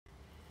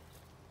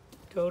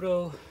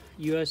Total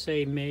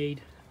USA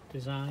made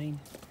design,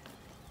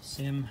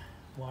 sim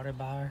water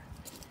bar,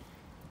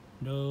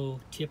 no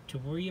tip to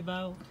worry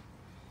about.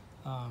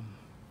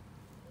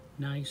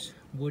 Nice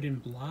wooden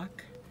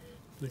block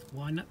with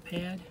walnut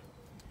pad,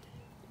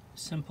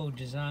 simple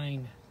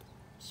design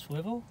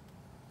swivel,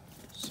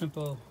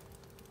 simple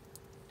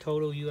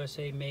Total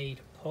USA made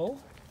pole.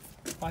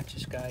 Watch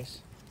this, guys.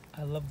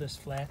 I love this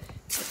flat.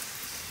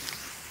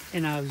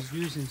 And I was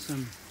using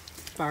some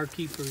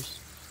Barkeeper's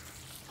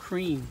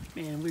cream,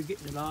 and we're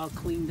getting it all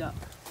cleaned up.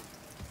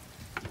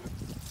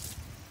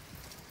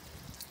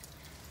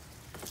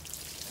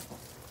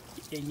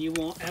 And you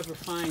won't ever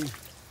find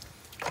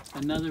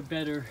another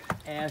better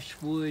ash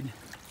wood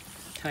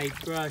type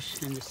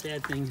brush, and the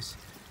sad thing is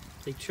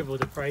they tripled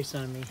the price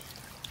on me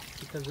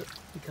because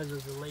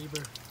of the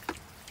labor.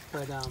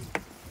 But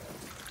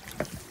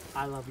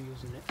I love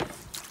using it.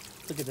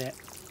 Look at that.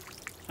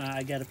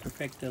 I got to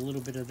perfect a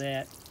little bit of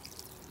that,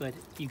 but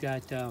you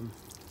got turn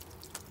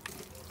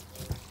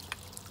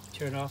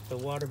off the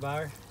water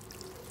bar,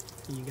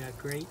 and you got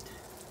great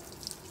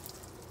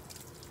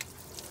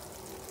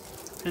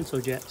pencil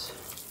jets.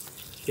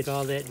 Get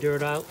all that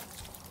dirt out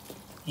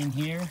in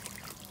here.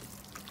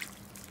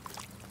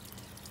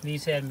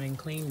 These haven't been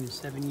cleaned in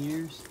 7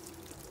 years.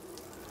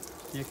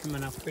 They're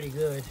coming out pretty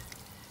good,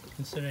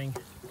 considering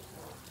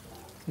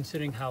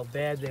how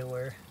bad they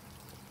were.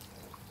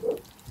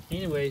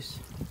 Anyways,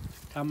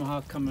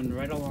 Tomahawk coming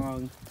right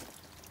along.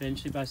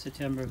 Eventually by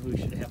September we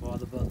should have all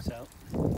the bugs out.